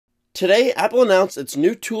Today, Apple announced its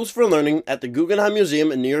new tools for learning at the Guggenheim Museum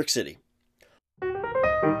in New York City.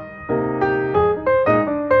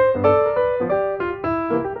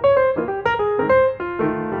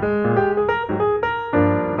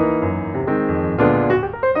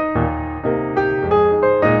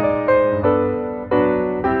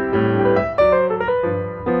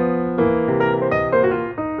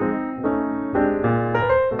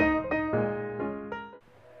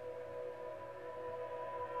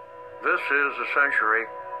 This is a century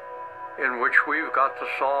in which we've got to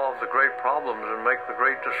solve the great problems and make the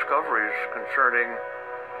great discoveries concerning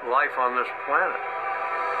life on this planet.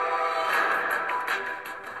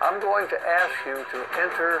 I'm going to ask you to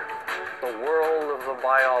enter the world of the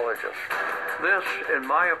biologist. This, in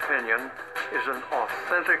my opinion, is an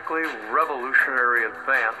authentically revolutionary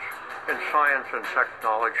advance in science and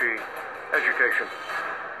technology education.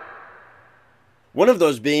 One of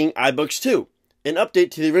those being iBooks 2, an update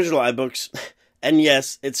to the original iBooks, and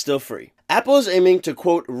yes, it's still free. Apple is aiming to,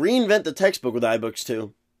 quote, reinvent the textbook with iBooks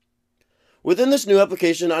 2. Within this new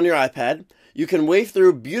application on your iPad, you can wave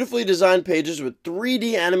through beautifully designed pages with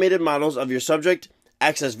 3D animated models of your subject,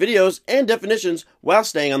 access videos and definitions while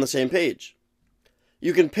staying on the same page.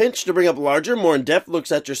 You can pinch to bring up larger, more in-depth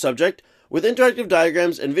looks at your subject with interactive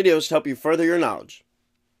diagrams and videos to help you further your knowledge.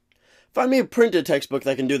 Find me a printed textbook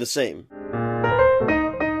that can do the same.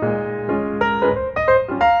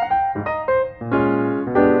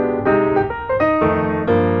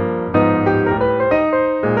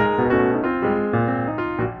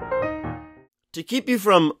 To keep you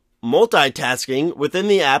from multitasking, within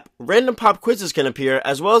the app, random pop quizzes can appear,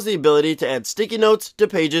 as well as the ability to add sticky notes to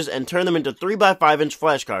pages and turn them into 3x5-inch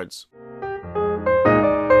flashcards.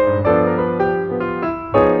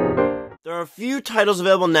 There are a few titles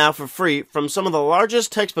available now for free from some of the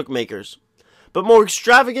largest textbook makers, but more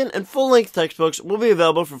extravagant and full-length textbooks will be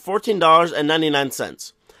available for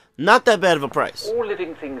 $14.99. Not that bad of a price. All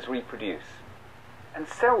living things reproduce, and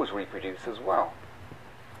cells reproduce as well.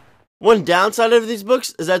 One downside of these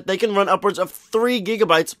books is that they can run upwards of 3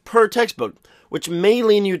 gigabytes per textbook, which may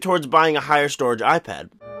lean you towards buying a higher storage iPad.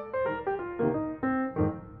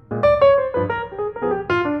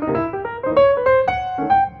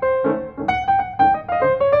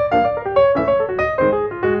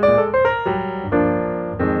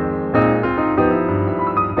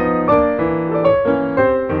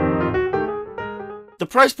 The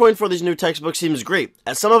price point for these new textbooks seems great,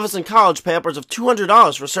 as some of us in college pay upwards of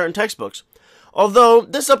 $200 for certain textbooks, although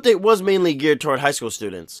this update was mainly geared toward high school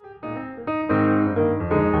students.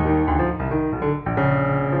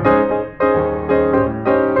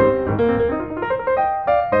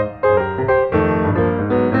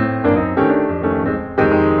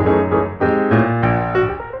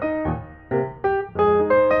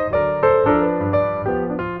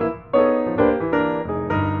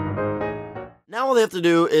 Now all they have to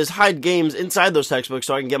do is hide games inside those textbooks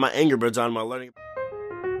so I can get my Angry Birds on while learning.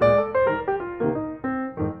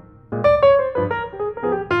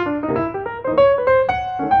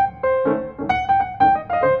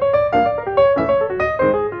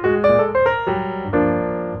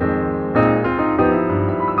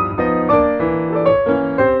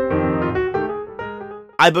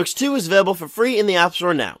 iBooks 2 is available for free in the App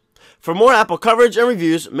Store now. For more Apple coverage and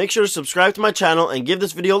reviews, make sure to subscribe to my channel and give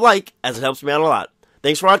this video a like, as it helps me out a lot.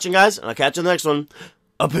 Thanks for watching, guys, and I'll catch you in the next one.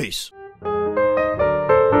 Peace.